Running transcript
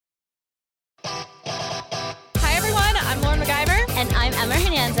And I'm Emma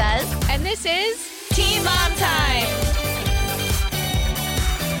Hernandez. And this is Teen Mom Time.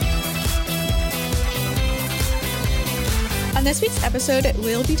 On this week's episode,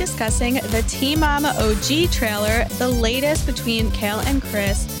 we'll be discussing the Teen Mom OG trailer, the latest between Kailyn and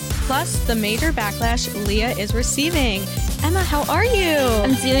Chris, plus the major backlash Leah is receiving. Emma, how are you?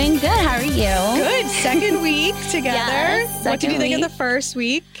 I'm doing good. How are you? Good. Second week together. Yes, what did you think of the first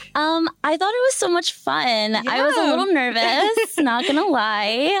week? I thought it was so much fun. Yeah. I was a little nervous, not gonna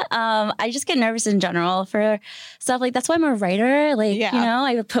lie. I just get nervous in general for stuff like that's why I'm a writer.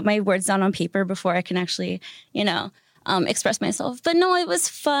 I put my words down on paper before I can actually, express myself. But no, it was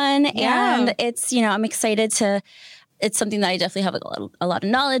fun, and it's I'm excited to. It's something that I definitely have a lot of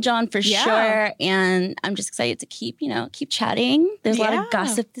knowledge on for sure. And I'm just excited to keep chatting. There's a lot of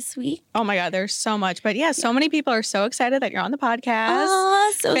gossip this week. Oh my God, there's so much. But so many people are so excited that you're on the podcast.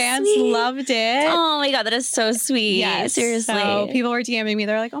 Oh, so Fans sweet. loved it. Oh my God, that is so sweet. Yes. Seriously. So people were DMing me.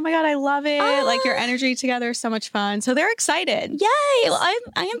 They're like, oh my God, I love it. Like your energy together is so much fun. So they're excited. Yay. Well, I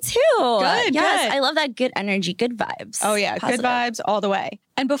am too. Good, yes, good. I love that good energy, good vibes. Oh yeah, Positive. Good vibes all the way.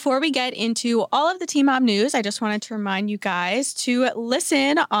 And before we get into all of the Teen Mom news, I just wanted to remind you guys to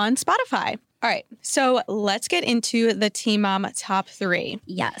listen on Spotify. All right, so let's get into the Teen Mom top 3.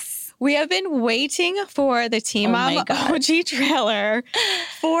 Yes. We have been waiting for the Teen Mom OG trailer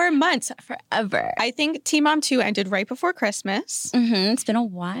for months. Forever. I think Teen Mom 2 ended right before Christmas. It's been a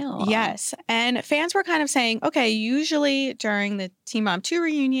while. Yes. And fans were kind of saying, okay, usually during the Teen Mom 2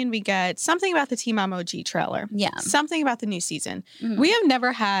 reunion, we get something about the Teen Mom OG trailer. Yeah. Something about the new season. We have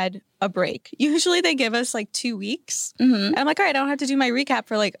never had a break. Usually they give us like 2 weeks. And I'm like, all right, I don't have to do my recap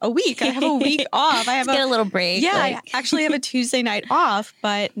for like a week. I have a week off. I have get a little break. Yeah, I actually have a Tuesday night off,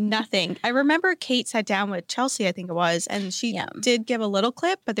 but nothing. I remember Kate sat down with Chelsea, I think it was, and she did give a little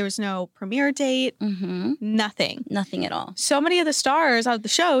clip, but there was no premiere date. Nothing. Nothing at all. So many of the stars of the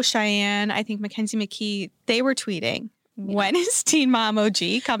show, Cheyenne, I think Mackenzie McKee, they were tweeting. When is Teen Mom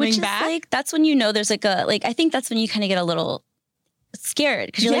OG coming back? That's when there's I think that's when you kind of get a little scared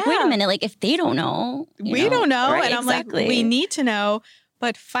because you're like, wait a minute, like if they don't know, we don't know. Right, and I'm like, we need to know.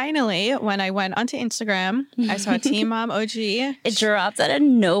 But finally, when I went onto Instagram, I saw Teen Mom OG. It dropped out of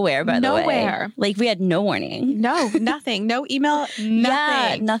nowhere, by the way. Nowhere. Like we had no warning. No, nothing. No email, nothing.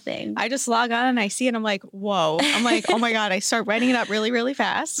 Yeah, nothing. I just log on and I see it and I'm like, whoa. I'm like, oh my God. I start writing it up really, really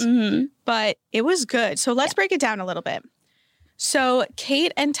fast. But it was good. So let's break it down a little bit. So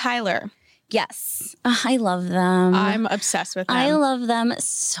Kate and Tyler. Yes. I love them. I'm obsessed with them. I love them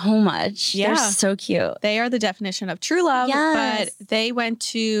so much. Yeah. They're so cute. They are the definition of true love. Yes. But they went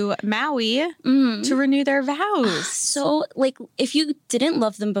to Maui to renew their vows. So, if you didn't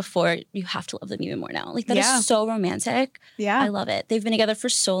love them before, you have to love them even more now. That is so romantic. Yeah. I love it. They've been together for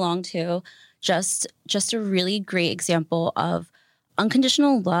so long, too. Just a really great example of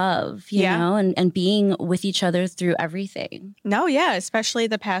unconditional love, you know, and being with each other through everything. No, yeah, especially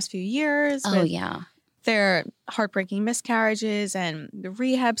the past few years. Oh, yeah. Their heartbreaking miscarriages and the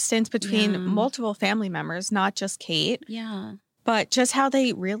rehab stints between multiple family members, not just Kate. Yeah. But just how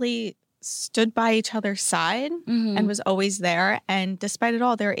they really stood by each other's side and was always there. And despite it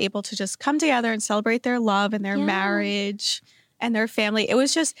all, they were able to just come together and celebrate their love and their marriage and their family. It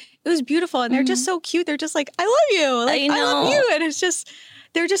was beautiful. And they're just so cute. They're just like, I love you. Like, I love you. And it's just,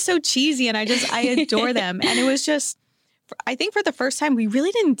 they're just so cheesy. And I adore them. And it was just, I think for the first time, we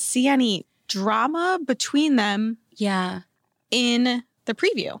really didn't see any drama between them. Yeah. In the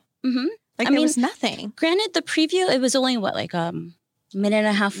preview. There was nothing. Granted, the preview, it was only minute and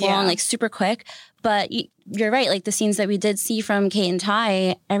a half long, super quick. But you're right. The scenes that we did see from Kate and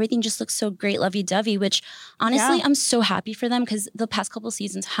Ty, everything just looks so great, lovey-dovey, which honestly, I'm so happy for them because the past couple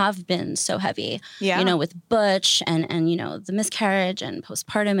seasons have been so heavy. Yeah. With Butch and the miscarriage and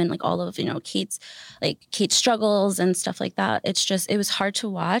postpartum and all of, Kate's struggles and stuff like that. It was hard to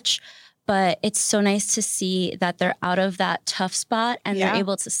watch. But it's so nice to see that they're out of that tough spot and they're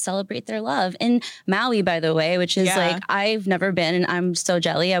able to celebrate their love. In Maui, by the way, which is I've never been and I'm so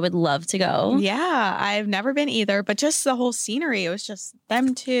jelly. I would love to go. Yeah, I've never been either. But just the whole scenery, it was just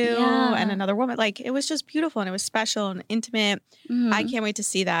them two and another woman. It was just beautiful and it was special and intimate. I can't wait to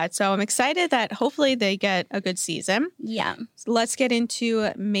see that. So I'm excited that hopefully they get a good season. Yeah. So let's get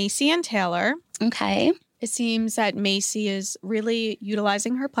into Macy and Taylor. Okay. It seems that Macy is really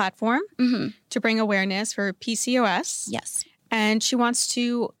utilizing her platform to bring awareness for PCOS. Yes. And she wants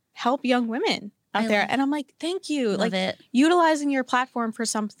to help young women out there. And I'm like, thank you. Love it. Utilizing your platform for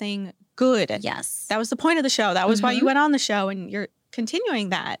something good. Yes. That was the point of the show. That was why you went on the show and you're continuing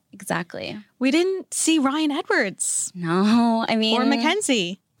that. Exactly. We didn't see Ryan Edwards. No, I mean. Or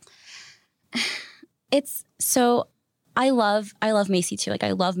Mackenzie. It's so I love Macy too. Like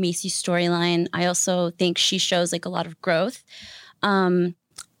I love Macy's storyline. I also think she shows like a lot of growth. And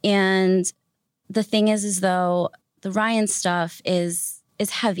the thing is though, the Ryan stuff is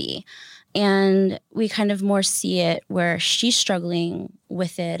heavy. And we kind of more see it where she's struggling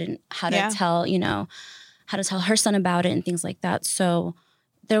with it and how to tell, how to tell her son about it and things like that. So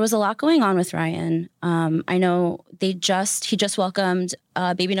there was a lot going on with Ryan. I know he just welcomed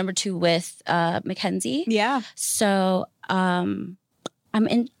baby number 2 with Mackenzie. Yeah. So I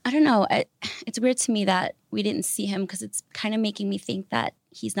don't know. It's weird to me that we didn't see him because it's kind of making me think that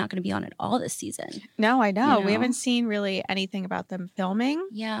he's not going to be on at all this season. No, I know. We haven't seen really anything about them filming.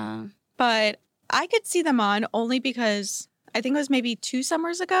 Yeah. But I could see them on only because I think it was maybe 2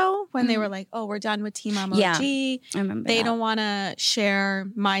 summers ago when they were like, oh, we're done with Team Mom OG. Yeah, I remember They that. don't want to share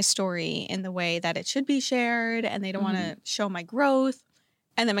my story in the way that it should be shared. And they don't want to show my growth.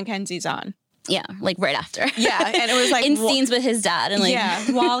 And then Mackenzie's on. Yeah, like right after. Yeah, and it was like in scenes with his dad, and like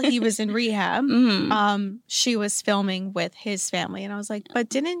while he was in rehab, she was filming with his family, and I was like, but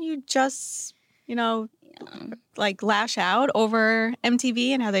didn't you just, like lash out over MTV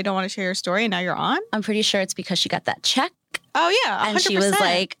and how they don't want to share your story, and now you're on? I'm pretty sure it's because she got that check. Oh yeah, 100%. And she was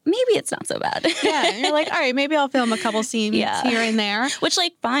like, maybe it's not so bad. Yeah, and you're like, all right, maybe I'll film a couple scenes here and there, which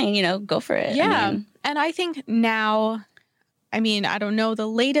like fine, go for it. Yeah, and I think now. I mean, I don't know the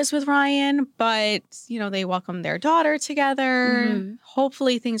latest with Ryan, but, they welcomed their daughter together. Mm-hmm.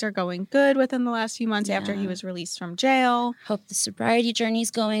 Hopefully things are going good within the last few months after he was released from jail. Hope the sobriety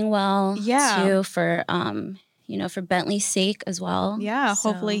journey's going well, too, for, for Bentley's sake as well. Yeah,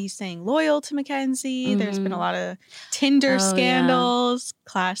 so. Hopefully he's staying loyal to Mackenzie. Mm-hmm. There's been a lot of Tinder scandals. Yeah.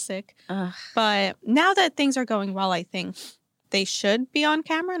 Classic. Ugh. But now that things are going well, I think they should be on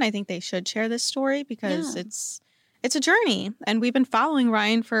camera, and I think they should share this story because it's a journey, and we've been following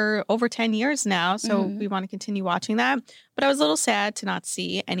Ryan for over 10 years now, so we want to continue watching that. But I was a little sad to not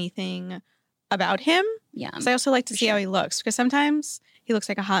see anything about him. Yeah. Because I also like to see how he looks, because sometimes he looks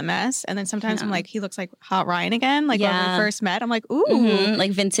like a hot mess, and then sometimes I'm like, he looks like hot Ryan again. Like when we first met, I'm like, ooh.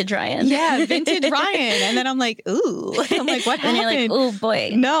 Like vintage Ryan. Yeah, vintage Ryan. And then I'm like, ooh. I'm like, what happened? And you're like, ooh,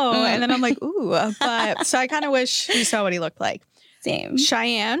 boy. No. And then I'm like, ooh. But so I kind of wish we saw what he looked like. Same.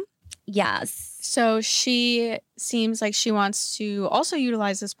 Cheyenne. Yes. So she seems like she wants to also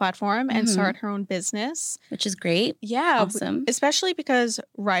utilize this platform and start her own business. Which is great. Yeah. Awesome. Especially because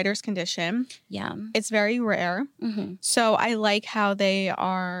writer's condition. Yeah. It's very rare. Mm-hmm. So I like how they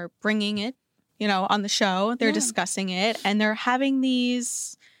are bringing it, on the show. They're discussing it. And they're having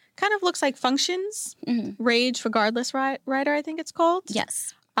these kind of looks like functions. Mm-hmm. Rage Regardless Writer, I think it's called.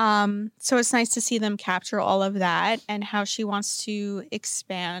 Yes. So it's nice to see them capture all of that and how she wants to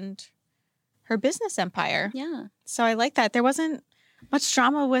expand her business empire. Yeah. So I like that. There wasn't much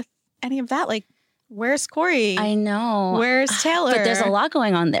drama with any of that. Like, where's Corey? I know. Where's Taylor? But there's a lot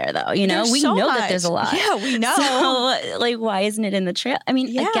going on there, though. We know that there's a lot. Yeah, we know. So, like, why isn't it in the trail? I mean,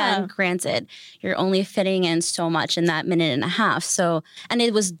 again, granted, you're only fitting in so much in that minute and a half. So, and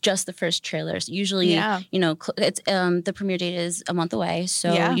it was just the first trailers. Usually, it's the premiere date is a month away.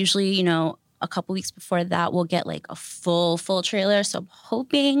 So usually, a couple weeks before that, we'll get like a full trailer. So I'm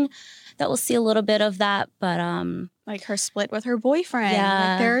hoping that we'll see a little bit of that, but like her split with her boyfriend.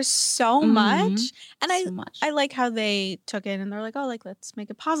 Yeah, like, there's so much, and I like how they took it and they're like, oh, like let's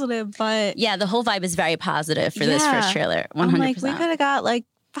make it positive. But yeah, the whole vibe is very positive for this first trailer. 100%. I'm like, we could have got like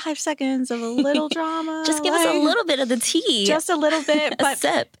 5 seconds of a little drama. Just give us a little bit of the tea, just a little bit. But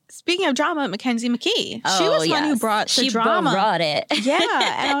sip. Speaking of drama, Mackenzie McKee, she was the one who brought the drama. She brought it.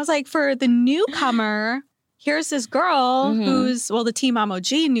 Yeah, and I was like, for the newcomer. Here's this girl who's, the Team Mom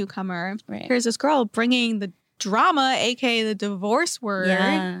OG newcomer. Right. Here's this girl bringing the drama, aka the divorce word,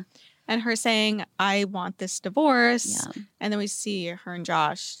 and her saying, I want this divorce. Yeah. And then we see her and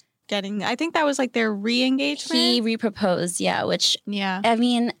Josh getting, I think that was like their re-engagement. He re-proposed, which, I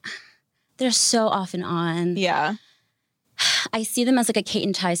mean, they're so off and on. Yeah. I see them as like a Kate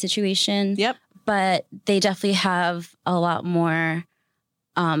and Ty situation. Yep. But they definitely have a lot more.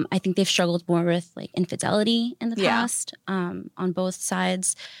 I think they've struggled more with like infidelity in the past on both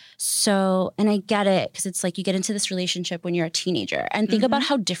sides. So, and I get it because it's like you get into this relationship when you're a teenager and think about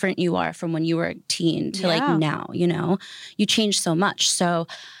how different you are from when you were a teen to like now, you change so much. So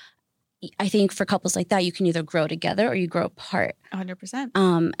I think for couples like that, you can either grow together or you grow apart. 100%.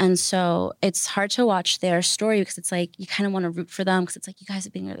 And so it's hard to watch their story because it's like you kind of want to root for them because it's like you guys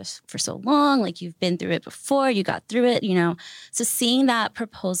have been together for so long. Like you've been through it before. You got through it, So seeing that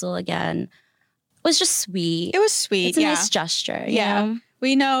proposal again was just sweet. It was sweet. It's a nice gesture. Yeah.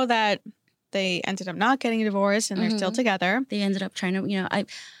 We know that they ended up not getting divorced and they're still together. They ended up trying to, I'm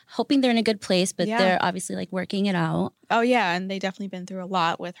hoping they're in a good place, but they're obviously like working it out. Oh, yeah. And they definitely been through a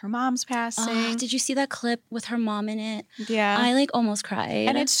lot with her mom's passing. Did you see that clip with her mom in it? Yeah. I like almost cried.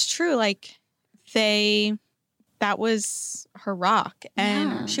 And it's true. Like that was her rock.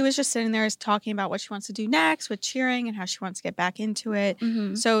 And she was just sitting there talking about what she wants to do next with cheering and how she wants to get back into it.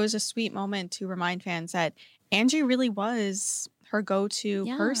 So it was a sweet moment to remind fans that Angie really was her go-to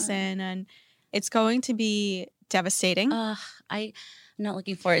person, and it's going to be devastating. I'm not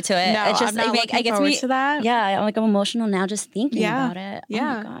looking forward to it. No, it's just, I'm not looking forward to that. Yeah, I'm emotional now just thinking about it.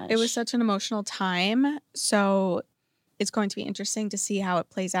 Yeah, oh my gosh. It was such an emotional time. So it's going to be interesting to see how it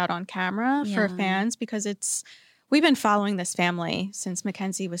plays out on camera for fans, because we've been following this family since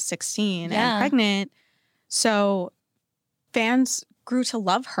Mackenzie was 16 and pregnant. So fans grew to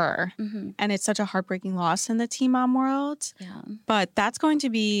love her, and it's such a heartbreaking loss in the teen mom world. But that's going to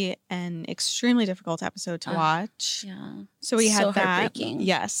be an extremely difficult episode to watch. So we had that.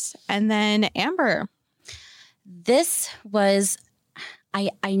 Yes. And then Amber. This was,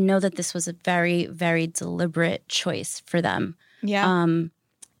 I know that this was a very, very deliberate choice for them.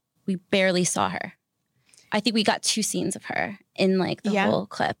 We barely saw her. I think we got 2 scenes of her in like the whole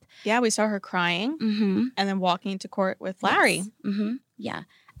clip. Yeah, we saw her crying and then walking into court with Larry. Yeah.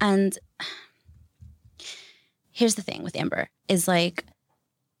 And here's the thing with Amber is like,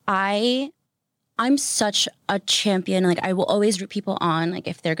 I'm such a champion. Like I will always root people on, like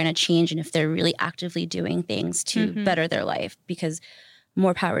if they're going to change and if they're really actively doing things to better their life, because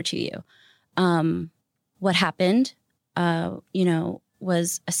more power to you. What happened,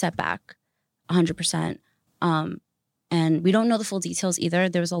 was a setback, 100%. And we don't know the full details either.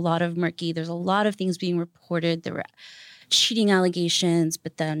 There's a lot of there's a lot of things being reported. There were cheating allegations,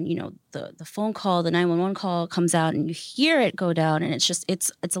 but then, the phone call, the 911 call comes out and you hear it go down, and it's just,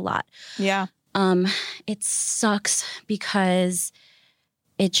 it's a lot. Yeah. It sucks because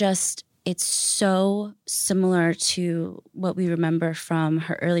it's so similar to what we remember from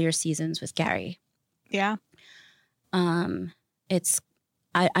her earlier seasons with Gary. Yeah. I'm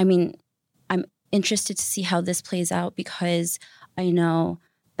interested to see how this plays out, because I know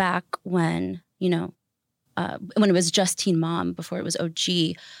back when, when it was just Teen Mom, before it was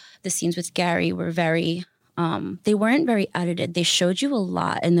OG, the scenes with Gary were very, they weren't very edited. They showed you a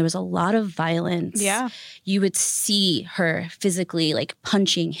lot, and there was a lot of violence. Yeah. You would see her physically like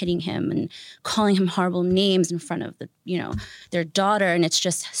punching, hitting him, and calling him horrible names in front of their daughter. And it's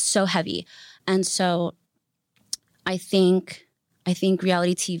just so heavy. And so I think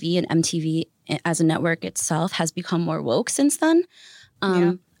reality TV and MTV as a network itself has become more woke since then.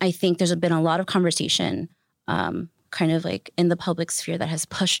 I think there's been a lot of conversation kind of like in the public sphere that has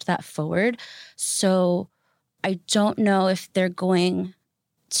pushed that forward. So I don't know if they're going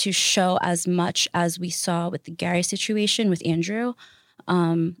to show as much as we saw with the Gary situation with Andrew.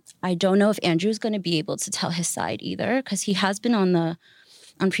 I don't know if Andrew's going to be able to tell his side either, because he has been on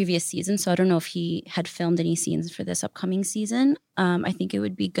previous seasons. So I don't know if he had filmed any scenes for this upcoming season. I think it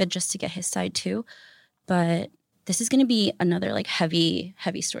would be good just to get his side too. But this is going to be another like heavy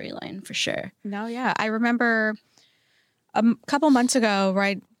storyline for sure. No, yeah. I remember a couple months ago,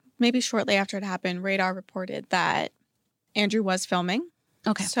 right, maybe shortly after it happened, Radar reported that Andrew was filming.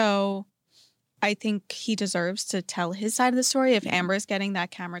 Okay. So I think he deserves to tell his side of the story. If Amber's getting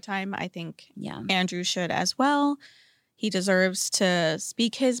that camera time, I think Andrew should as well. He deserves to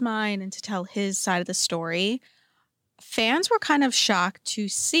speak his mind and to tell his side of the story. Fans were kind of shocked to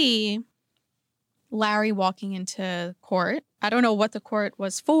see Larry walking into court. I don't know what the court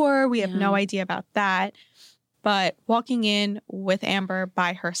was for. We have no idea about that. But walking in with Amber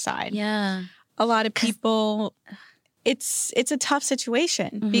by her side. Yeah. A lot of people, it's a tough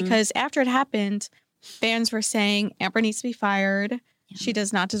situation because after it happened, fans were saying Amber needs to be fired. Yeah. She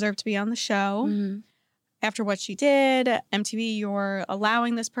does not deserve to be on the show. After what she did, MTV, you're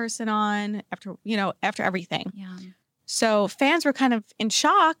allowing this person on after everything. Yeah. So fans were kind of in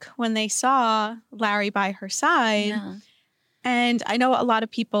shock when they saw Larry by her side. Yeah. And I know a lot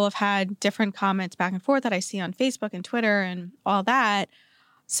of people have had different comments back and forth that I see on Facebook and Twitter and all that.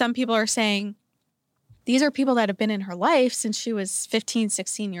 Some people are saying these are people that have been in her life since she was 15,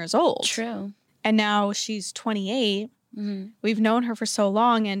 16 years old. True. And now she's 28. We've known her for so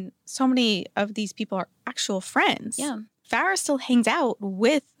long, and so many of these people are actual friends. Yeah. Farrah still hangs out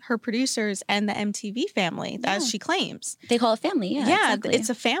with her producers and the MTV family, as she claims. They call it family, yeah. Yeah, exactly. It's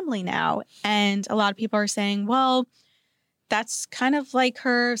a family now. And a lot of people are saying, well, that's kind of like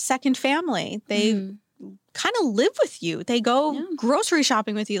her second family. They kind of live with you. They go grocery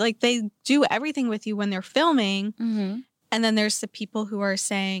shopping with you. Like, they do everything with you when they're filming. And then there's the people who are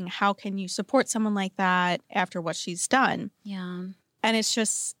saying, how can you support someone like that after what she's done? Yeah. And it's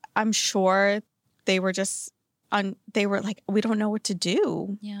just, I'm sure they were just, they were like, we don't know what to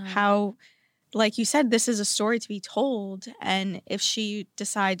do. Yeah. How, like you said, this is a story to be told. And if she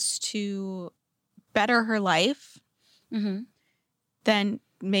decides to better her life, then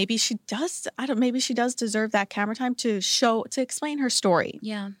maybe she does, maybe she does deserve that camera time to explain her story.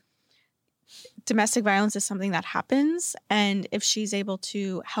 Yeah. Domestic violence is something that happens. And if she's able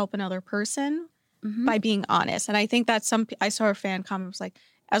to help another person by being honest. And I think that I saw a fan comment was like,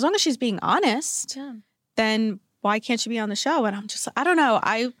 as long as she's being honest, then why can't she be on the show? And I'm just, I don't know.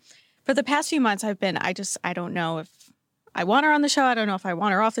 For the past few months I don't know if I want her on the show. I don't know if I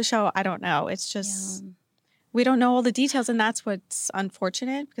want her off the show. I don't know. It's just, we don't know all the details. And that's what's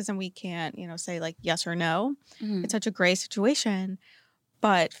unfortunate, because then we can't, say like yes or no. It's such a gray situation.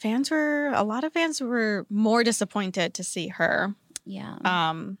 But a lot of fans were more disappointed to see her.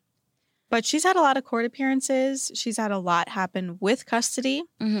 Yeah. But she's had a lot of court appearances. She's had a lot happen with custody.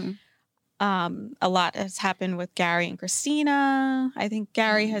 A lot has happened with Gary and Christina. I think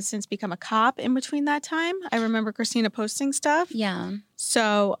Gary has since become a cop in between that time. I remember Christina posting stuff. Yeah.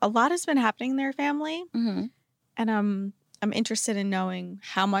 So a lot has been happening in their family. And I'm interested in knowing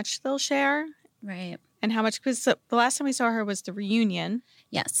how much they'll share. Right. And how much, because the last time we saw her was the reunion.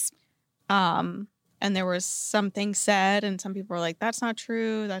 Yes. And there was some things said, and some people were like, that's not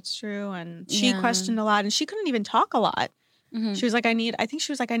true, that's true. And she questioned a lot, and she couldn't even talk a lot. She was like, I need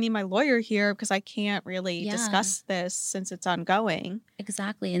my lawyer here because I can't really discuss this since it's ongoing.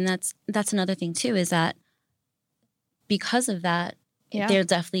 Exactly. And that's another thing too, is that because of that,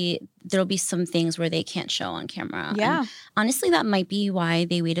 there'll be some things where they can't show on camera. Yeah. And honestly, that might be why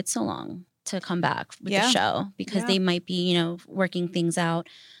they waited so long to come back with the show, because they might be, working things out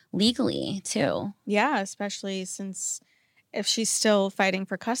legally too. Yeah, especially since if she's still fighting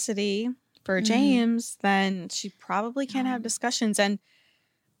for custody for James, then she probably can't have discussions. And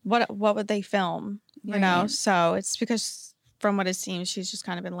what would they film? You know? So it's because from what it seems, she's just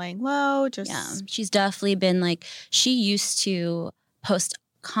kind of been laying low. She's definitely been like, she used to post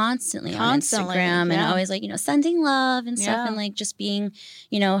constantly on Instagram and always like, sending love and stuff and like just being,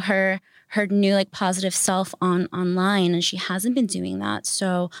 her new like positive self online, and she hasn't been doing that.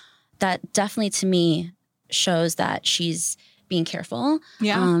 So that definitely to me shows that she's being careful.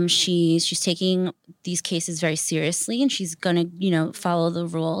 Yeah. She's taking these cases very seriously, and she's gonna, follow the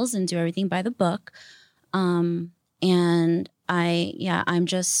rules and do everything by the book. And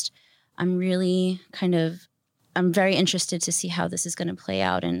I'm very interested to see how this is going to play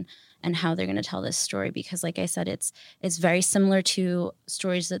out and how they're going to tell this story, because like I said, it's very similar to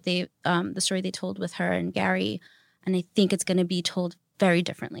stories that the story they told with her and Gary. And I think it's going to be told very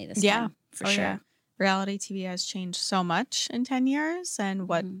differently this time, for sure. Yeah. Reality TV has changed so much in 10 years, and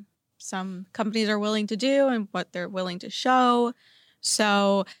what some companies are willing to do and what they're willing to show.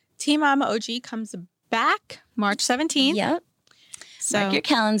 So Teen Mama OG comes back March 17th. Yep. So, mark your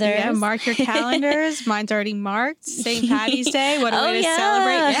calendars. Yeah, mark your calendars. Mine's already marked. St. Patty's Day. What a way to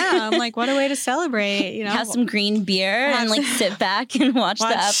celebrate. Yeah, I'm like, what a way to celebrate. Have some green beer and like sit back and watch the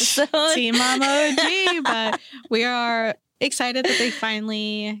episode. Teen Mama OG. But we are excited that they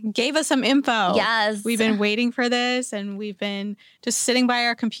finally gave us some info. Yes. We've been waiting for this, and we've been just sitting by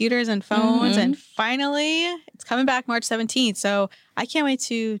our computers and phones, and finally it's coming back March 17th. So I can't wait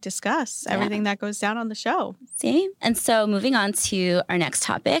to discuss everything that goes down on the show. Same. And so moving on to our next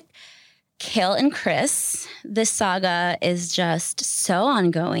topic, Kail and Chris. This saga is just so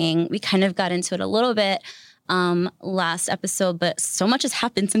ongoing. We kind of got into it a little bit last episode, but so much has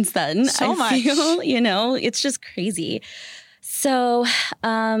happened since then. I feel, it's just crazy. So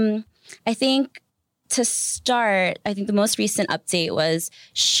I think to start, the most recent update was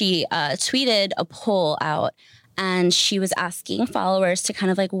she tweeted a poll out, and she was asking followers to kind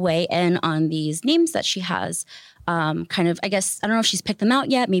of like weigh in on these names that she has. I guess, I don't know if she's picked them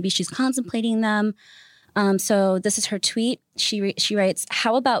out yet. Maybe she's contemplating them. So this is her tweet. She writes,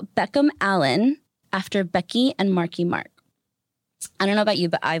 "How about Beckham Allen after Becky and Marky Mark?" I don't know about you,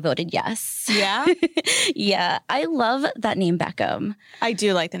 but I voted yes. Yeah? Yeah. I love that name Beckham. I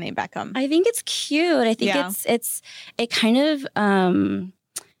do like the name Beckham. I think it's cute. I think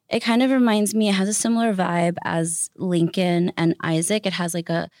it kind of reminds me, it has a similar vibe as Lincoln and Isaac. It has like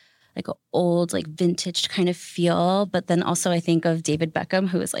a old, like vintage kind of feel. But then also I think of David Beckham,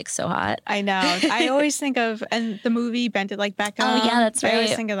 who is like so hot. I know. I always think of, and the movie Bend It Like Beckham. Oh yeah, that's right. I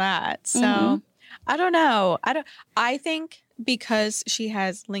always think of that. So I don't know. I think because she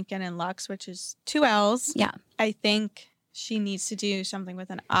has Lincoln and Lux, which is 2 L's. Yeah. I think she needs to do something with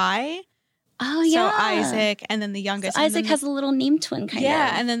an I. Oh, yeah. So Isaac and then the youngest. So Isaac has a little name twin kind of.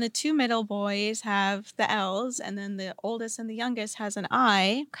 Yeah, and then the 2 middle boys have the L's, and then the oldest and the youngest has an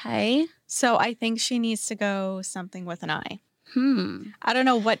I. Okay. So I think she needs to go something with an I. I don't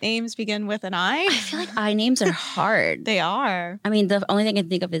know what names begin with an I. I feel like I names are hard. They are. I mean, the only thing I can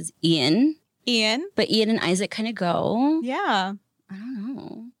think of is Ian. But Ian and Isaac kind of go. Yeah. I don't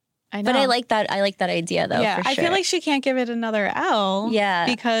know. I know. But I like that. I like that idea, though. Yeah, for sure. I feel like she can't give it another L. Yeah,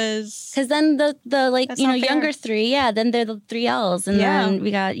 because then the like younger 3, then they're the 3 L's, and then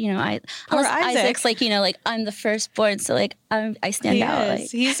we got Isaac's like like I'm the firstborn, so like I stand out.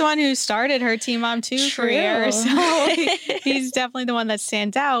 Like. He's the one who started her Teen Mom 2 career, so he's definitely the one that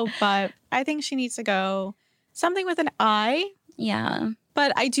stands out. But I think she needs to go something with an I. Yeah,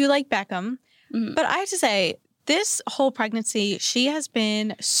 but I do like Beckham. But I have to say, this whole pregnancy, she has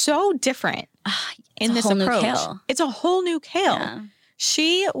been so different in this approach. It's a whole new Kail. Yeah.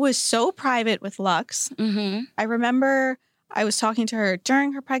 She was so private with Lux. I remember I was talking to her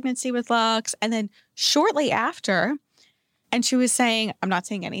during her pregnancy with Lux, and then shortly after, and she was saying, I'm not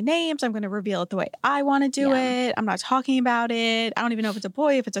saying any names. I'm going to reveal it the way I want to do it. I'm not talking about it. I don't even know if it's a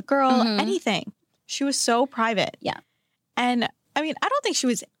boy, if it's a girl, anything. She was so private. Yeah. And I mean, I don't think she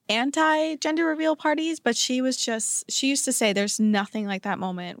was anti-gender reveal parties, but she used to say there's nothing like that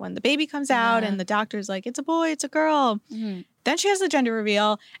moment when the baby comes out and the doctor's like, it's a boy, it's a girl. Then she has the gender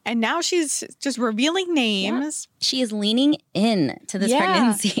reveal, and now she's just revealing names. Yeah. She is leaning in to this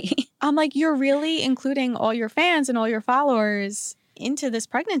pregnancy. I'm like, you're really including all your fans and all your followers into this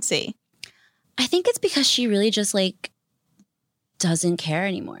pregnancy. I think it's because she really just like doesn't care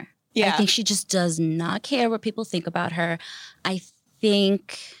anymore. Yeah. I think she just does not care what people think about her. I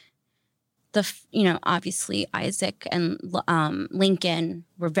think obviously Isaac and Lincoln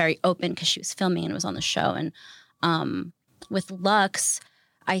were very open because she was filming and was on the show. And with Lux,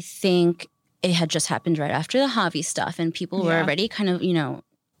 I think it had just happened right after the Javi stuff. And people were already kind of,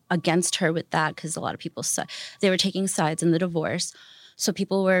 against her with that because a lot of people said they were taking sides in the divorce. So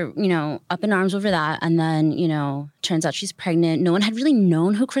people were, up in arms over that. And then, turns out she's pregnant. No one had really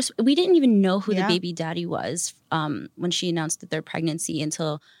known who we didn't even know who the baby daddy was when she announced that their pregnancy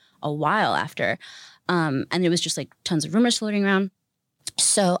until a while after. And there was just like tons of rumors floating around.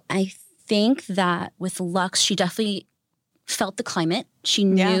 So I think that with Lux, she definitely felt the climate. She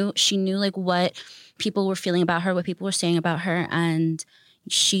knew like what people were feeling about her, what people were saying about her. And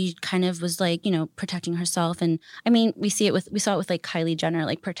she kind of was like, protecting herself. And I mean, we saw it with like Kylie Jenner,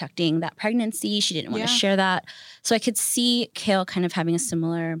 like protecting that pregnancy. She didn't want to share that. So I could see Kail kind of having a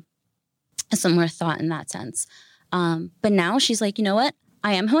similar thought in that sense. But now she's like, you know what?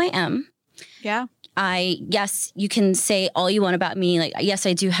 I am who I am. Yeah. Yes, you can say all you want about me. Like, yes,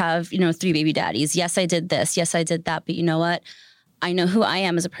 I do have, 3 baby daddies. Yes, I did this. Yes, I did that. But you know what? I know who I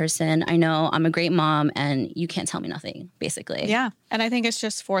am as a person. I know I'm a great mom, and you can't tell me nothing, basically. Yeah. And I think it's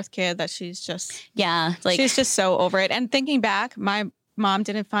just 4th kid that she's just... Yeah. She's just so over it. And thinking back, my mom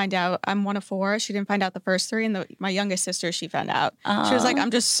didn't find out. I'm one of 4. She didn't find out the first 3. And my youngest sister, she found out. She was like, I'm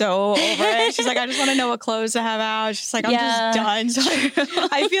just so over it. She's like, I just want to know what clothes to have out. She's like, I'm just done. So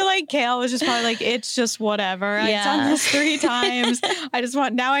I feel like Kail was just probably like, it's just whatever. I've done this 3 times.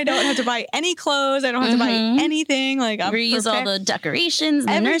 Now I don't have to buy any clothes. I don't have to buy anything. Like, I'm reuse all the decorations,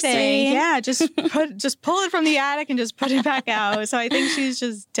 the nursery. Yeah, just pull it from the attic and just put it back out. So I think she's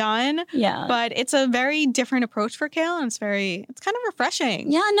just done. Yeah. But it's a very different approach for Kail, and it's kind of refreshing.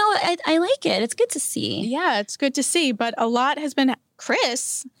 Yeah, no, I like it. It's good to see. Yeah, it's good to see. But a lot has been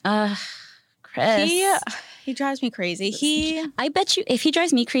Chris. Chris. He drives me crazy. I bet you if he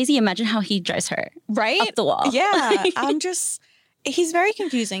drives me crazy, imagine how he drives her. Right? Up the wall. Yeah. He's very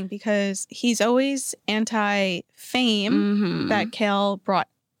confusing because he's always anti-fame that Kail brought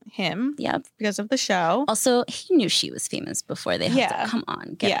him because of the show. Also, he knew she was famous before they had to come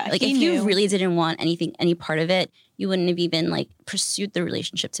on. Like if you really didn't want any part of it, you wouldn't have even like pursued the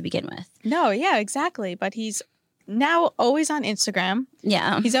relationship to begin with. No, yeah, exactly. But he's now always on Instagram.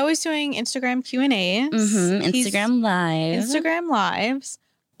 Yeah. He's always doing Instagram Q&As. Instagram Lives.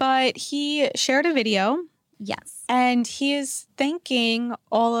 But he shared a video. Yes. And he is thanking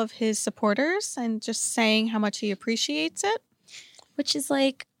all of his supporters and just saying how much he appreciates it. Which is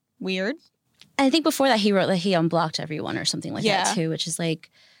like... weird. I think before that he wrote that he unblocked everyone or something like that too, which is like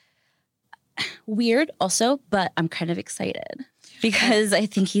weird also, but I'm kind of excited because I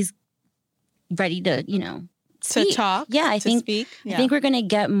think he's ready to, speak. To talk. Yeah, I think speak. Yeah. I think we're going to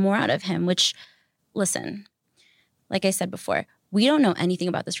get more out of him, which, listen, like I said before, we don't know anything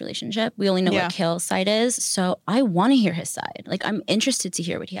about this relationship. We only know what Kail's side is. So I want to hear his side. Like, I'm interested to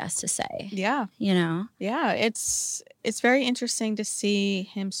hear what he has to say. Yeah. You know? Yeah. It's very interesting to see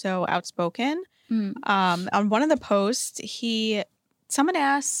him so outspoken. On one of the posts, someone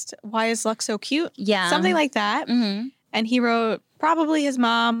asked, why is Lux so cute? Yeah. Something like that. Mm-hmm. And he wrote, probably his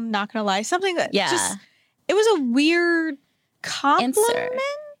mom, not going to lie. Something that it was a weird compliment.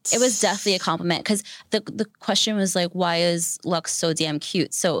 Answer. It was definitely a compliment because the question was like, why is Lux so damn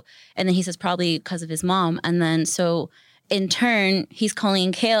cute? So, and then he says probably because of his mom. And then so in turn, he's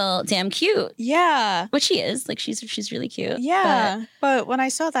calling Kail damn cute. Yeah. Which she is. Like, she's really cute. Yeah. But when I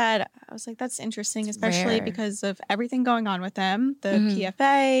saw that, I was like, that's interesting, especially because of everything going on with them. The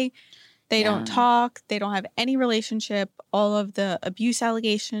PFA, they don't talk. They don't have any relationship. All of the abuse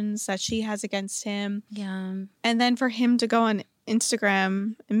allegations that she has against him. Yeah. And then for him to go on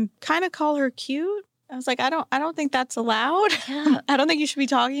Instagram and kind of call her cute. I was like, I don't think that's allowed. Yeah. I don't think you should be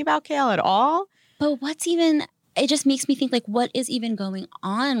talking about Kail at all. But it just makes me think, like, what is even going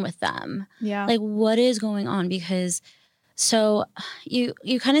on with them? Yeah. Like, what is going on? Because so you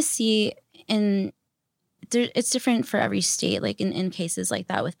kind of see it's different for every state, like in cases like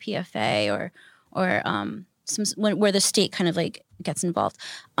that with PFA or where the state kind of like gets involved.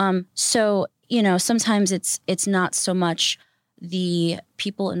 So, you know, sometimes it's not so much the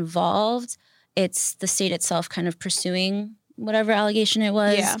people involved, it's the state itself kind of pursuing whatever allegation it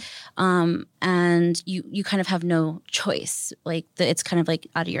was. Yeah. And you kind of have no choice. Like it's kind of like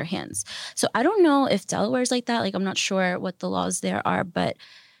out of your hands. So I don't know if Delaware's like that. Like, I'm not sure what the laws there are, but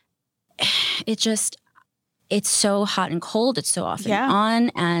it's so hot and cold. It's so off and on.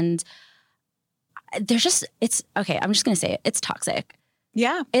 And there's just, okay, I'm just going to say it. It's toxic.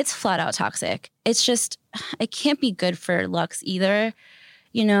 Yeah. It's flat out toxic. It's just, it can't be good for Lux either,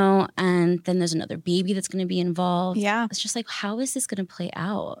 you know, and then there's another baby that's going to be involved. Yeah. It's just like, how is this going to play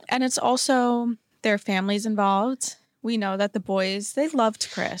out? And it's also their families involved. We know that the boys, they loved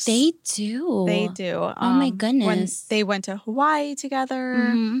Chris. They do. They do. Oh my goodness. When they went to Hawaii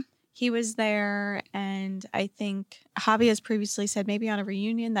together, he was there. And I think Javi has previously said maybe on a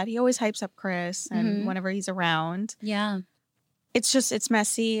reunion that he always hypes up Chris and whenever he's around. Yeah. It's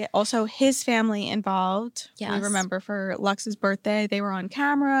messy. Also, his family involved. Yes. We remember for Lux's birthday, they were on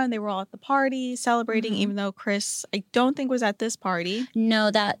camera and they were all at the party celebrating, even though Chris, I don't think, was at this party.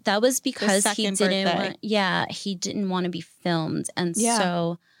 No, that was because he didn't birthday. He didn't want to be filmed. And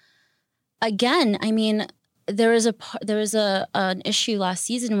so again, I mean, there was an issue last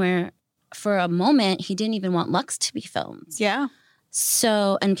season where for a moment he didn't even want Lux to be filmed. Yeah.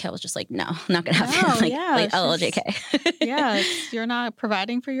 So, and Kail was just like, no, I'm not going to have him. Like, LLJK. Yeah, you're not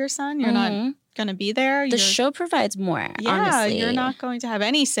providing for your son. You're not going to be there. The show provides more, honestly. You're not going to have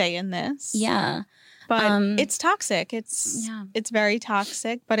any say in this. Yeah. But it's toxic. It's very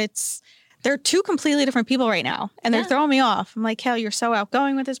toxic, but they're two completely different people right now. And they're throwing me off. I'm like, Kail, you're so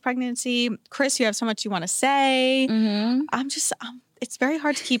outgoing with this pregnancy. Chris, you have so much you want to say. It's very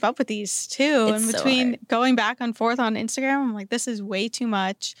hard to keep up with these two. And between going back and forth on Instagram, I'm like, this is way too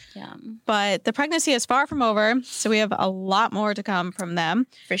much. Yeah. But the pregnancy is far from over. So we have a lot more to come from them.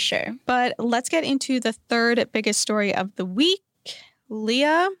 For sure. But let's get into the third biggest story of the week.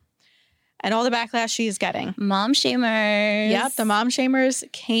 Leah and all the backlash she is getting. Mom shamers. Yep, the mom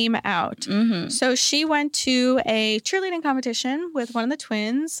shamers came out. So she went to a cheerleading competition with one of the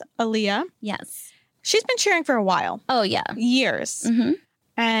twins, Aleeah. Yes. She's been cheering for a while. Oh, yeah. Years.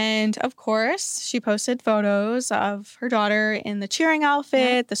 And of course, she posted photos of her daughter in the cheering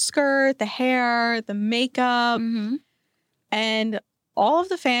outfit, the skirt, the hair, the makeup. And all of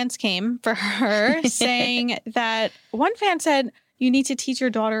the fans came for her saying that one fan said, you need to teach your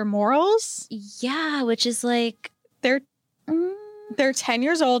daughter morals. Yeah, which is like... They're 10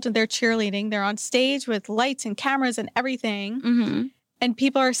 years old and they're cheerleading. They're on stage with lights and cameras and everything. And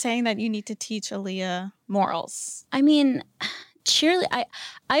people are saying that you need to teach Aleeah morals. I mean,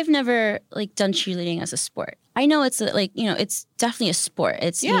 I've never like done cheerleading as a sport. I know it's like, you know, it's definitely a sport.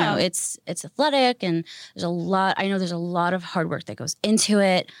 It's, you know, it's athletic and there's a lot of hard work that goes into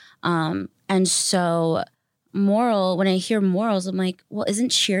it. And so when I hear morals, I'm like, well, isn't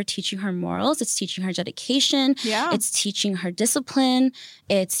cheer teaching her morals? It's teaching her dedication. Yeah. It's teaching her discipline.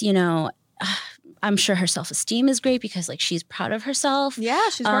 It's, you know, I'm sure her self-esteem is great because like she's proud of herself. Yeah,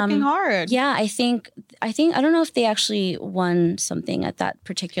 she's working hard. Yeah, I think I don't know if they actually won something at that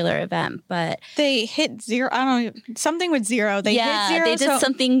particular event, but they hit zero. I don't know, something with zero. They hit zero. They did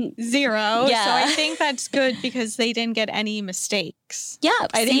something zero. Yeah. So I think that's good because they didn't get any mistakes. works. Yeah.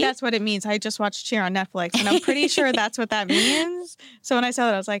 I think that's what it means. I just watched Cheer on Netflix, and I'm pretty sure that's what that means. So when I saw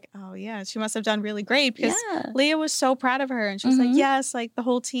that, I was like, oh, yeah, she must have done really great because Leah was so proud of her. And she was like, yes, like the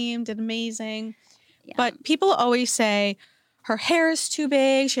whole team did amazing. Yeah. But people always say her hair is too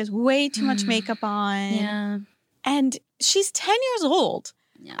big. She has way too much makeup on. Yeah. And she's 10 years old.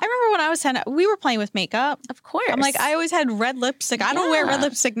 Yeah. I remember when I was 10, we were playing with makeup. Of course. I'm like, I always had red lipstick. I don't wear red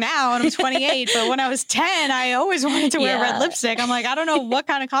lipstick now, and I'm 28. But when I was 10, I always wanted to wear red lipstick. I'm like, I don't know what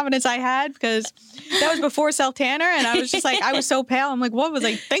kind of confidence I had because that was before self-tanner. And I was just like, I was so pale. I'm like, what was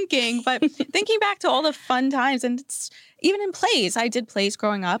I thinking? But thinking back to all the fun times, and it's even in plays. I did plays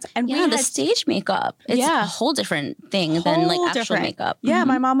growing up. And we had the stage makeup. It's a whole different thing than like actual makeup. Yeah,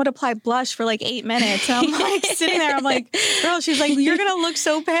 my mom would apply blush for like 8 minutes. And I'm like sitting there. I'm like, girl, she's like, you're going to look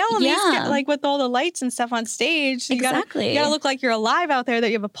so pale. And like with all the lights and stuff on stage. You Exactly. You got to look like you're alive out there, that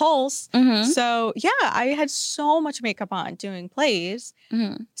you have a pulse. So yeah, I had so much makeup on doing plays.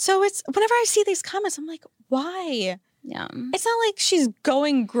 So it's whenever I see these comments, I'm like, why? Yeah. It's not like she's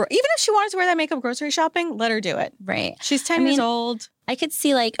going, even if she wanted to wear that makeup grocery shopping, let her do it. Right. She's 10 years old. I could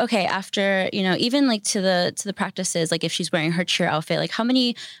see like, okay, after, even like to the practices, like if she's wearing her cheer outfit, like how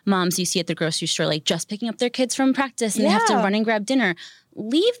many moms you see at the grocery store, like just picking up their kids from practice and they have to run and grab dinner.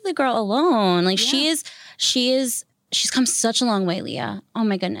 Leave the girl alone. Like she's come such a long way, Leah. Oh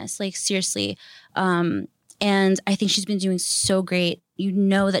my goodness. Like seriously. And I think she's been doing so great. You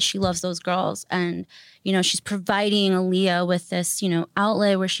know that she loves those girls. And, she's providing Aleeah with this,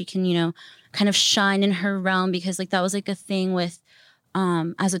 outlet where she can, kind of shine in her realm because like that was like a thing with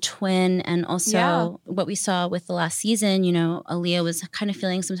as a twin. And also what we saw with the last season, Aleeah was kind of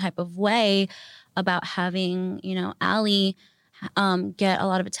feeling some type of way about having, Allie get a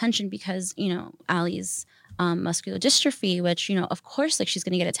lot of attention because, Allie's muscular dystrophy, which, of course, like she's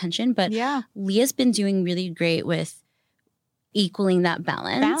going to get attention. But Leah's been doing really great with equaling that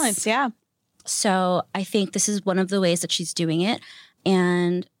balance. So I think this is one of the ways that she's doing it.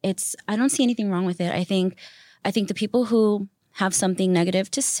 And I don't see anything wrong with it. I think the people who have something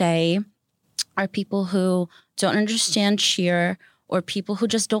negative to say are people who don't understand cheer or people who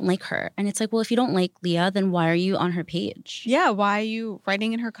just don't like her. And it's like, well, if you don't like Leah, then why are you on her page? Yeah, why are you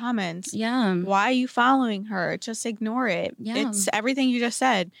writing in her comments? Yeah. Why are you following her? Just ignore it. Yeah. It's everything you just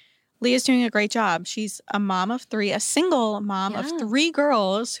said. Leah's doing a great job. She's a mom of 3, a single mom of 3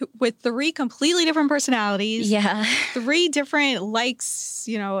 girls with 3 completely different personalities. Yeah. 3 different likes,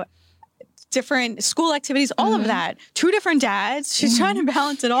 different school activities, all of that. 2 different dads. She's trying to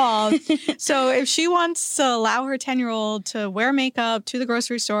balance it all. So if she wants to allow her 10-year-old to wear makeup to the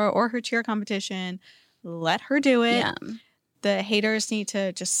grocery store or her cheer competition, let her do it. Yeah. The haters need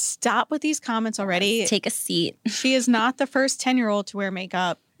to just stop with these comments already. Take a seat. She is not the first 10-year-old to wear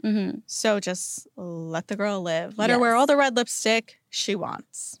makeup. So just let the girl live. Let her wear all the red lipstick she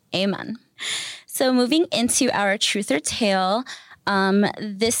wants. Amen. So moving into our truth or tale,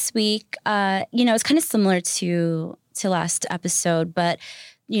 this week, it's kind of similar to last episode, but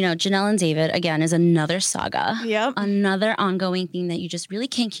Janelle and David again is another saga. Yep. Another ongoing thing that you just really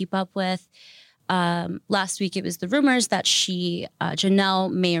can't keep up with. Last week it was the rumors that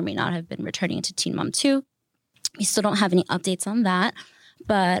Janelle may or may not have been returning to Teen Mom 2. We still don't have any updates on that.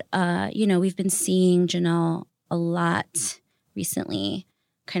 But, we've been seeing Janelle a lot recently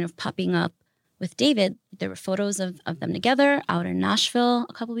kind of popping up with David. There were photos of them together out in Nashville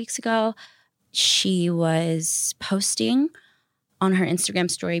a couple weeks ago. She was posting on her Instagram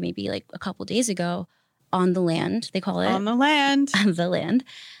story maybe like a couple days ago on the land, they call it. On the land. The land.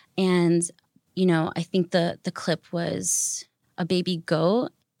 And, I think the clip was a baby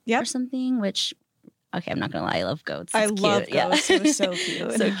goat or something, which... Okay, I'm not going to lie. I love goats. I love goats. It was so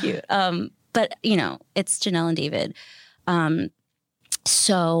cute. So cute. But, it's Janelle and David.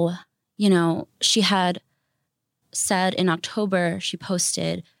 So, she had said in October, she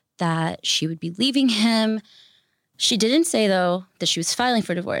posted that she would be leaving him. She didn't say, though, that she was filing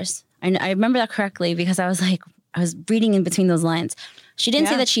for divorce. I remember that correctly because I was reading in between those lines. She didn't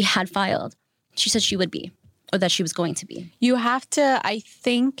say that she had filed. She said she would be or that she was going to be. You have to, I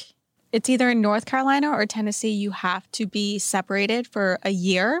think... It's either in North Carolina or Tennessee, you have to be separated for a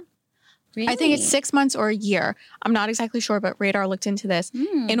year. Really? I think it's 6 months or a year. I'm not exactly sure, but Radar looked into this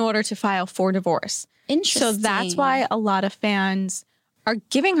in order to file for divorce. Interesting. So that's why a lot of fans are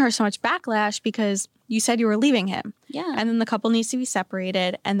giving her so much backlash because you said you were leaving him. Yeah. And then the couple needs to be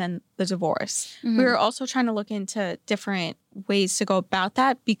separated and then the divorce. We were also trying to look into different ways to go about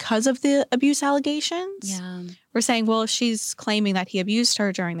that because of the abuse allegations. Yeah. We're saying, well, if she's claiming that he abused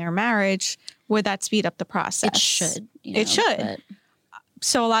her during their marriage, would that speed up the process? It should. It should.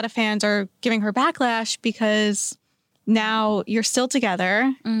 So a lot of fans are giving her backlash because Now you're still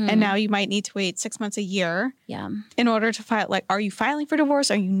together, and now you might need to wait 6 months, a year in order to file. Like, are you filing for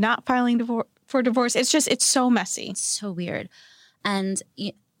divorce? Are you not filing for divorce? It's so messy. It's so weird. And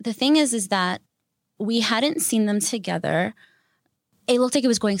the thing is that we hadn't seen them together. It looked like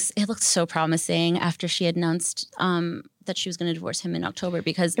it looked so promising after she had announced that she was going to divorce him in October,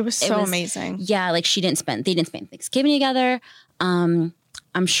 because it was so amazing. Yeah, like they didn't spend Thanksgiving together. I'm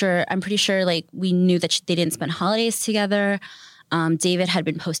pretty sure like we knew that they didn't spend holidays together. David had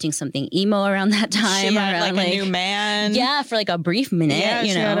been posting something emo around that time. She had like a new man. Yeah, for like a brief minute. Yeah, she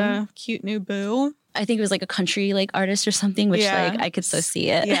had a cute new boo. I think it was like a country like artist or something, which like I could so see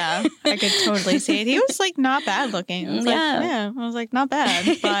it. Yeah, I could totally see it. He was like not bad looking. I was like not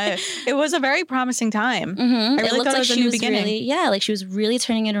bad, but it was a very promising time. I really thought it was a new beginning. Like she was really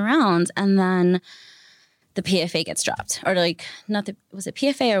turning it around, and then the PFA gets dropped, or like was it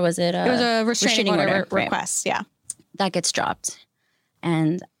PFA or was it? It was a restraining order request. Yeah, that gets dropped,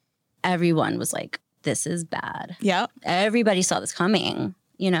 and everyone was like, "This is bad." Yeah, everybody saw this coming.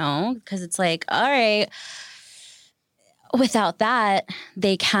 Because it's like, all right, without that,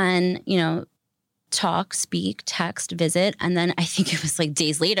 they can, talk, speak, text, visit. And then I think it was like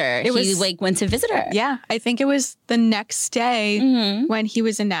days later, he like went to visit her. Yeah. I think it was the next day when he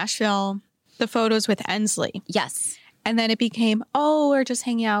was in Nashville, the photos with Ensley. Yes. And then it became, we're just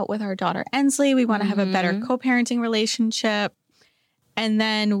hanging out with our daughter, Ensley. We want to have a better co-parenting relationship. And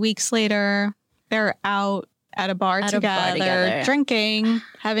then weeks later, they're out at a bar together, drinking,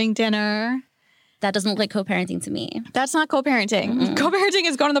 having dinner. That doesn't look like co-parenting to me. That's not co-parenting. Mm-mm. Co-parenting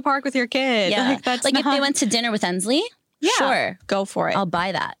is going to the park with your kid. Yeah. If they went to dinner with Ensley, sure. Go for it. I'll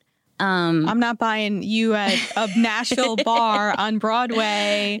buy that. I'm not buying you at a Nashville bar on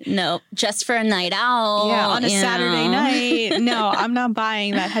Broadway. No, just for a night out. Yeah, on a Saturday night. No, I'm not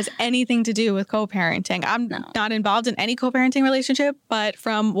buying that. Has anything to do with co-parenting. I'm not involved in any co-parenting relationship, but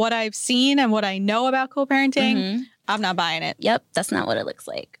from what I've seen and what I know about co-parenting, I'm not buying it. Yep, that's not what it looks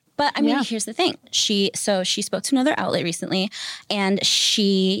like. But I mean, here's the thing. She spoke to another outlet recently, and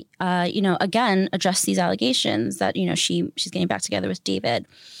she, again, addressed these allegations that, she's getting back together with David.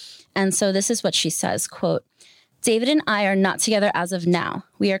 And so this is what she says, quote, "David and I are not together as of now.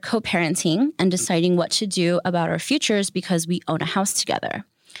 We are co-parenting and deciding what to do about our futures because we own a house together.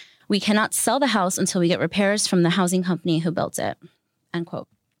 We cannot sell the house until we get repairs from the housing company who built it." End quote.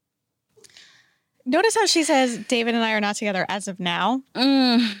 Notice how she says, David and I are not together as of now.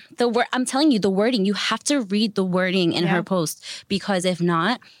 I'm telling you, the wording, you have to read the wording in her post, because if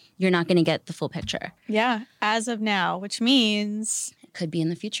not, you're not going to get the full picture. Yeah, as of now, which means... Could be in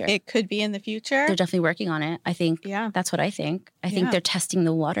the future. It could be in the future. They're definitely working on it. I think that's what I think. I think they're testing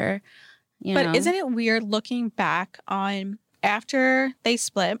the water. But isn't it weird looking back on after they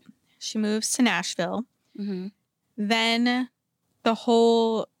split, she moves to Nashville. Then the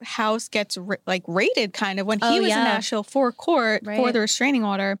whole house gets raided kind of when he was in Nashville for court for the restraining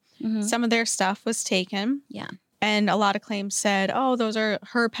order. Some of their stuff was taken. Yeah. And a lot of claims said, those are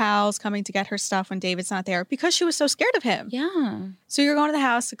her pals coming to get her stuff when David's not there, because she was so scared of him. Yeah. So you're going to the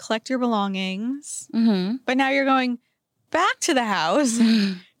house to collect your belongings. But now you're going back to the house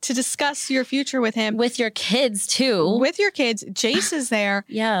to discuss your future with him. With your kids, too. With your kids. Jace is there.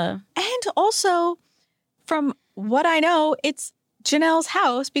 Yeah. And also, from what I know, it's Janelle's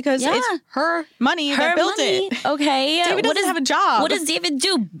house because it's her money that built it. Okay. David doesn't have a job. What does David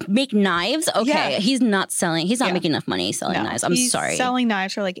do? Make knives? Okay. He's not selling. He's not making enough money selling knives. I'm sorry. He's selling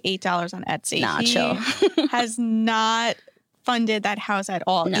knives for like $8 on Etsy. Nah, chill. Has not funded that house at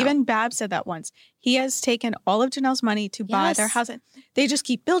all. No. Even Bab said that once. He has taken all of Janelle's money to buy their house. They just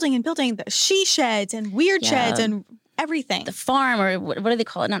keep building and building the she sheds and weird sheds and everything. The farm, or what do they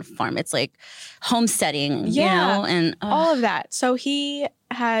call it? Not a farm. It's like homesteading, and all of that. So he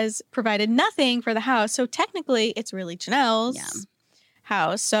has provided nothing for the house. So technically it's really Janelle's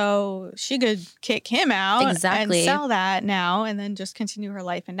house. So she could kick him out and sell that now and then just continue her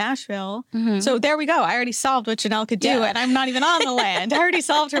life in Nashville. So there we go. I already solved what Janelle could do and I'm not even on the land. I already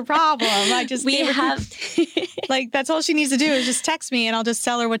solved her problem. I just that's all she needs to do is just text me and I'll just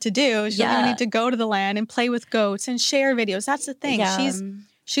tell her what to do. She doesn't even need to go to the land and play with goats and share videos. That's the thing.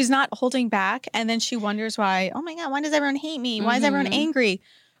 She's not holding back. And then she wonders why, oh my God, why does everyone hate me? Why is everyone angry?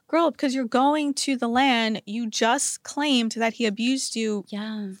 Girl, because you're going to the land. You just claimed that he abused you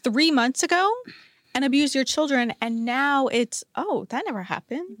 3 months ago. and abuse your children. And now it's, oh, that never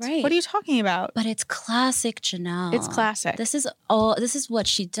happened. Right. What are you talking about? But it's classic Janelle. It's classic. This is what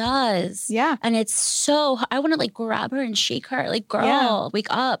she does. Yeah. And it's so, I want to like grab her and shake her. Like, girl, wake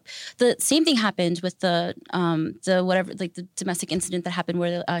up. The same thing happened with the whatever, like the domestic incident that happened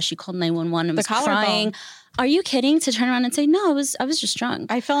where she called 911 and was crying. Are you kidding? To turn around and say, no, I was just drunk.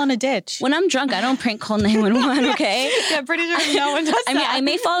 I fell in a ditch. When I'm drunk, I don't prank call 911, okay? Yeah, pretty sure no one does that. I mean, I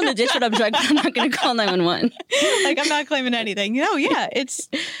may fall in the ditch when I'm drunk, but I'm not going to call 911. Like, I'm not claiming anything.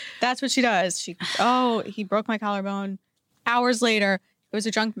 That's what she does. He broke my collarbone. Hours later, it was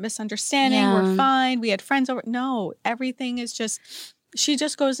a drunk misunderstanding. Yeah. We're fine. We had friends over. No, everything is just, she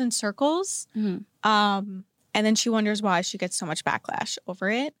just goes in circles. Mm-hmm. And then she wonders why she gets so much backlash over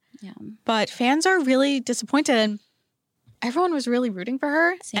it. Yeah. But fans are really disappointed. And everyone was really rooting for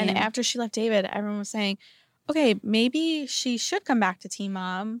her. Same. And after she left David, everyone was saying, okay, maybe she should come back to Teen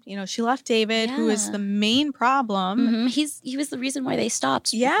Mom. You know, she left David, who is the main problem. Mm-hmm. He was the reason why they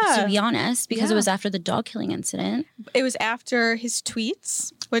stopped, to be honest, because it was after the dog killing incident. It was after his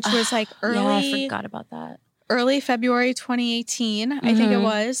tweets, which was like early. Yeah, I forgot about that. Early February 2018, I think it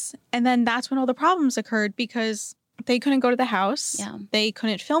was. And then that's when all the problems occurred because they couldn't go to the house. Yeah. They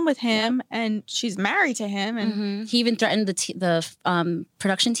couldn't film with him. Yeah. And she's married to him. And he even threatened the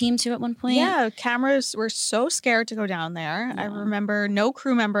production team too at one point. Yeah. Cameras were so scared to go down there. Yeah. I remember no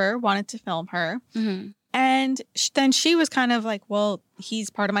crew member wanted to film her. Mm-hmm. And then she was kind of like, well, he's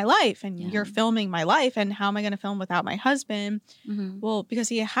part of my life and you're filming my life. And how am I going to film without my husband? Mm-hmm. Well, because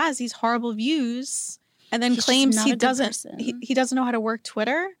he has these horrible views. And then claims he doesn't know how to work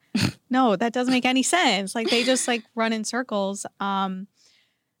Twitter. No, that doesn't make any sense. Like they just like run in circles.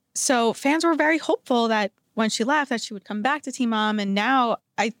 So fans were very hopeful that when she left that she would come back to Teen Mom. And now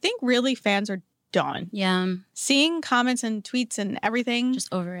I think really fans are done. Yeah. Seeing comments and tweets and everything just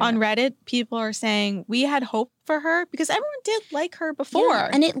over it. On Reddit, people are saying we had hope for her because everyone did like her before. Yeah.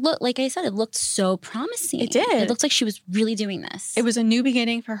 And it looked, like I said, it looked so promising. It did. It looked like she was really doing this. It was a new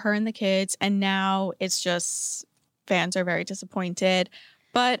beginning for her and the kids. And now it's just fans are very disappointed.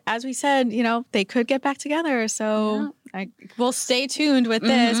 But as we said, you know, they could get back together. So we'll stay tuned with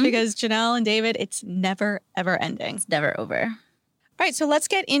this because Janelle and David, it's never, ever ending. It's never over. All right, so let's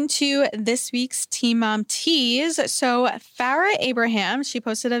get into this week's Teen Mom tease. So Farrah Abraham, she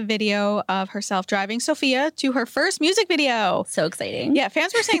posted a video of herself driving Sophia to her first music video. So exciting. Yeah,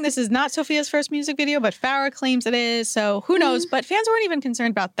 fans were saying this is not Sophia's first music video, but Farrah claims it is. So who knows? But fans weren't even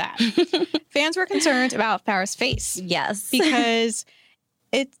concerned about that. Fans were concerned about Farrah's face. Yes. Because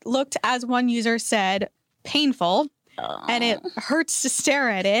it looked, as one user said, painful. And it hurts to stare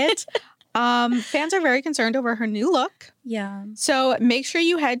at it. Fans are very concerned over her new look. Yeah. So make sure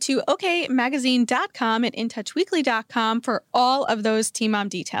you head to okmagazine.com and intouchweekly.com for all of those Teen Mom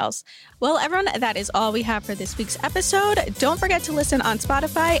details. Well, everyone, that is all we have for this week's episode. Don't forget to listen on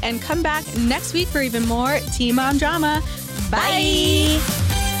Spotify and come back next week for even more Teen Mom drama. Bye.